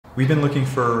We've been looking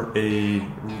for a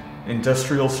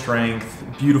industrial strength,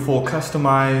 beautiful,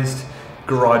 customized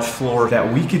garage floor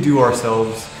that we could do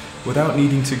ourselves without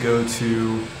needing to go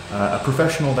to a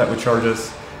professional that would charge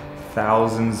us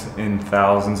thousands and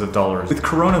thousands of dollars. With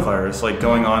coronavirus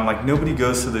going on, nobody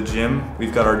goes to the gym.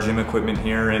 We've got our gym equipment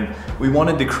here, and we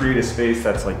wanted to create a space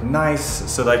that's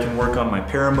nice so that I can work on my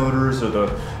paramotors or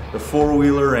the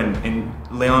four-wheeler, and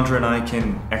Leandra and I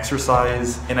can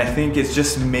exercise. And I think it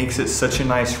just makes it such a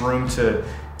nice room to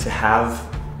have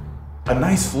a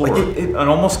nice floor. It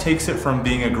almost takes it from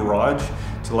being a garage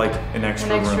to an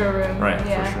extra room. Right,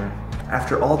 yeah. For sure.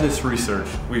 After all this research,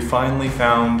 we finally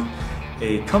found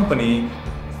a company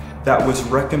that was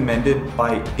recommended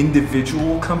by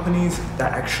individual companies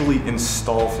that actually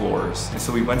install floors. And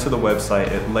so we went to the website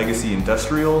at Legacy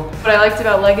Industrial. What I liked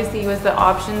about Legacy was the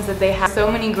options that they had.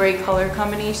 So many great color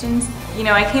combinations. You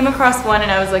know, I came across one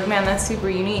and I was like, man, that's super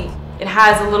unique. It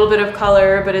has a little bit of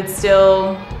color, but it's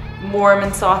still warm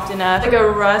and soft enough. Like a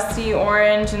rusty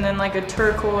orange and then a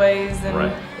turquoise. And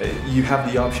right. You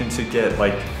have the option to get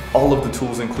all of the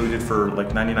tools included for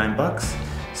 99 bucks.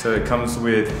 So it comes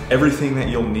with everything that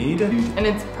you'll need. And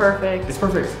it's perfect. It's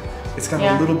perfect. It's got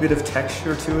a little bit of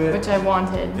texture to it. Which I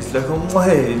wanted. It's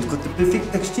it's got the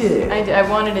perfect texture. I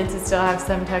wanted it to still have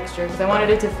some texture because I wanted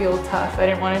it to feel tough. I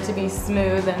didn't want it to be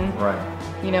smooth and,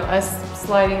 you know, us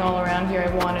sliding all around here,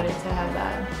 I wanted it to have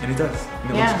that. And it does.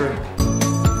 And it looks great.